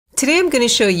Today I'm going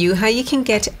to show you how you can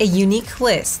get a unique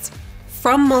list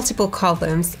from multiple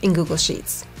columns in Google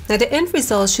Sheets. Now the end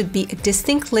result should be a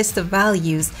distinct list of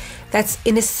values that's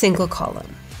in a single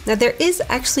column. Now there is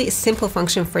actually a simple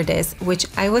function for this, which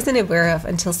I wasn't aware of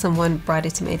until someone brought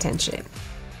it to my attention.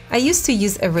 I used to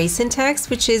use array syntax,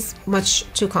 which is much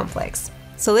too complex.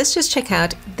 So let's just check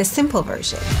out the simple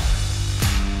version.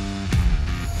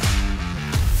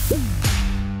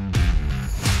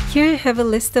 Here I have a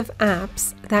list of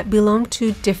apps that belong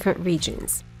to different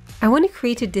regions. I want to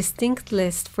create a distinct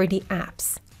list for the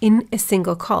apps in a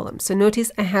single column. So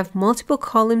notice I have multiple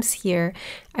columns here.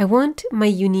 I want my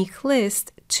unique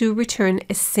list to return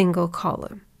a single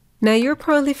column. Now you're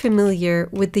probably familiar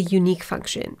with the unique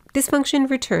function. This function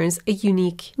returns a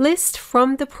unique list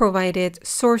from the provided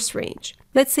source range.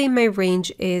 Let's say my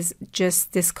range is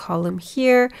just this column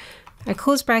here. I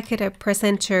close bracket, I press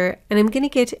enter, and I'm going to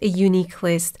get a unique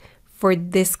list for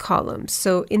this column.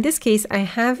 So in this case, I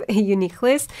have a unique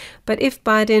list, but if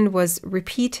Baden was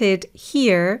repeated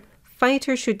here,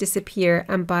 fighter should disappear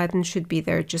and Baden should be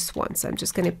there just once. So I'm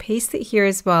just going to paste it here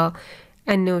as well.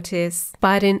 And notice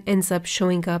Baden ends up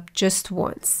showing up just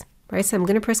once, right? So I'm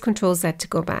going to press Ctrl Z to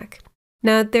go back.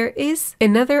 Now there is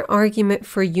another argument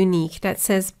for unique that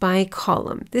says by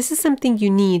column. This is something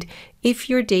you need if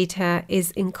your data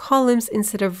is in columns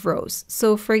instead of rows.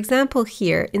 So for example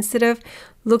here, instead of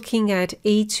looking at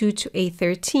A2 to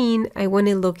A13, I want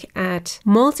to look at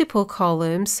multiple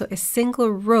columns, so a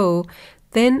single row,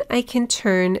 then I can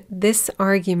turn this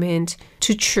argument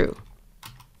to true.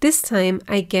 This time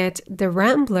I get the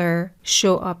Rambler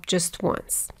show up just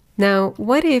once. Now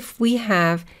what if we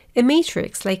have a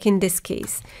matrix, like in this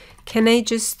case? Can I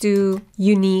just do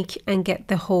unique and get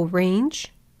the whole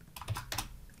range?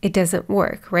 It doesn't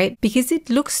work, right? Because it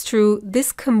looks through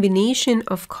this combination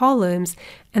of columns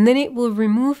and then it will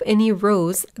remove any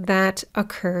rows that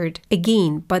occurred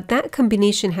again, but that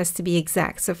combination has to be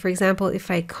exact. So for example, if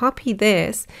I copy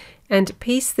this and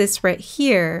paste this right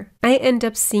here, I end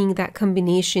up seeing that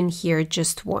combination here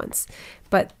just once.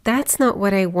 But that's not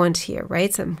what I want here,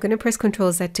 right? So I'm going to press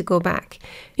Ctrl Z to go back.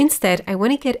 Instead, I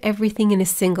want to get everything in a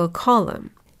single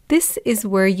column. This is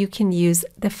where you can use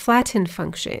the flatten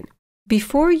function.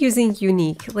 Before using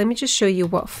unique, let me just show you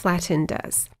what flatten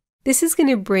does. This is going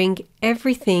to bring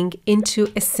everything into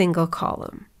a single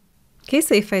column. Okay,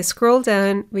 so if I scroll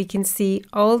down, we can see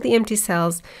all the empty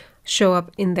cells show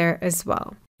up in there as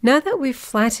well. Now that we've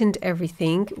flattened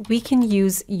everything, we can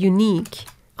use unique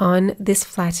on this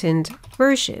flattened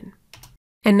version.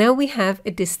 And now we have a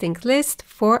distinct list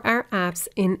for our apps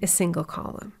in a single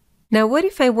column. Now, what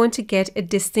if I want to get a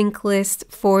distinct list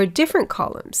for different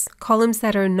columns, columns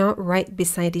that are not right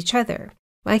beside each other?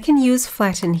 I can use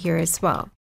flatten here as well.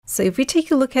 So if we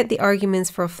take a look at the arguments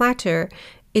for flatter,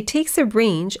 it takes a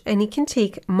range and it can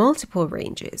take multiple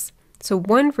ranges. So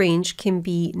one range can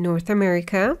be North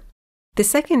America. The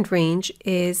second range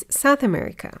is South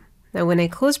America. Now, when I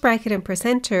close bracket and press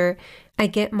enter, I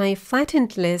get my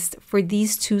flattened list for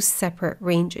these two separate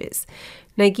ranges.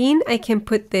 Now again, I can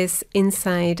put this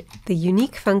inside the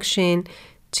unique function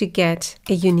to get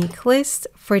a unique list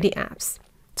for the apps.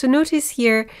 So notice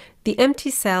here, the empty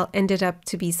cell ended up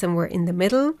to be somewhere in the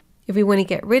middle. If we want to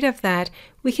get rid of that,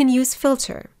 we can use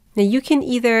filter. Now you can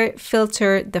either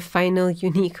filter the final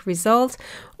unique result,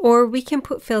 or we can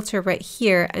put filter right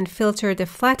here and filter the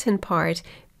flattened part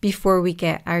before we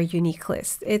get our unique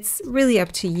list. It's really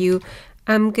up to you.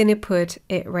 I'm going to put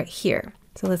it right here.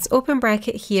 So let's open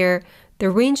bracket here. The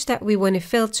range that we want to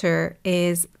filter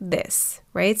is this,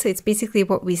 right? So it's basically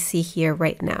what we see here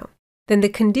right now. Then the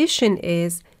condition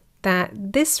is that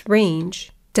this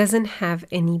range doesn't have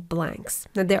any blanks.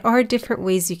 Now there are different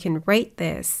ways you can write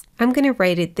this. I'm going to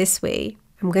write it this way.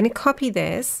 I'm going to copy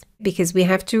this because we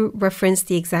have to reference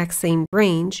the exact same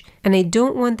range. And I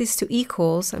don't want this to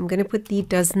equal, so I'm going to put the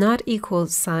does not equal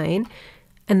sign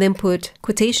and then put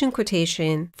quotation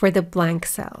for the blank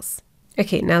cells.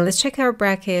 Okay, now let's check our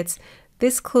brackets.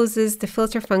 This closes the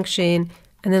filter function,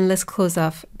 and then let's close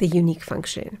off the unique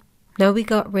function. Now we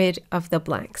got rid of the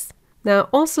blanks. Now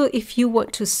also, if you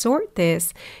want to sort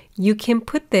this, you can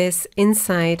put this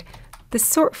inside the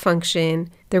sort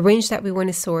function. The range that we want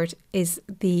to sort is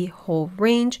the whole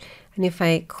range. And if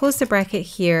I close the bracket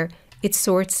here, it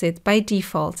sorts it by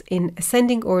default in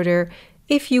ascending order.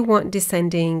 If you want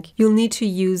descending, you'll need to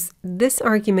use this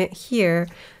argument here.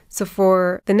 So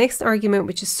for the next argument,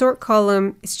 which is sort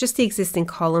column, it's just the existing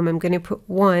column. I'm going to put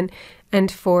 1.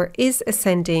 And for is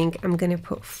ascending, I'm going to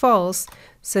put false.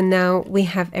 So now we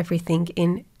have everything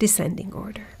in descending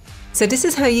order. So this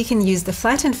is how you can use the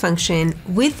flatten function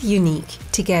with unique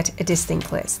to get a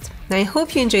distinct list. Now I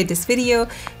hope you enjoyed this video.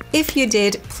 If you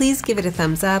did, please give it a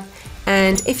thumbs up.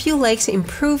 And if you like to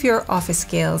improve your office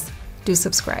skills, do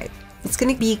subscribe. It's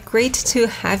going to be great to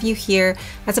have you here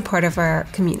as a part of our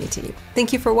community.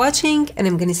 Thank you for watching, and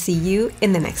I'm going to see you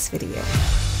in the next video.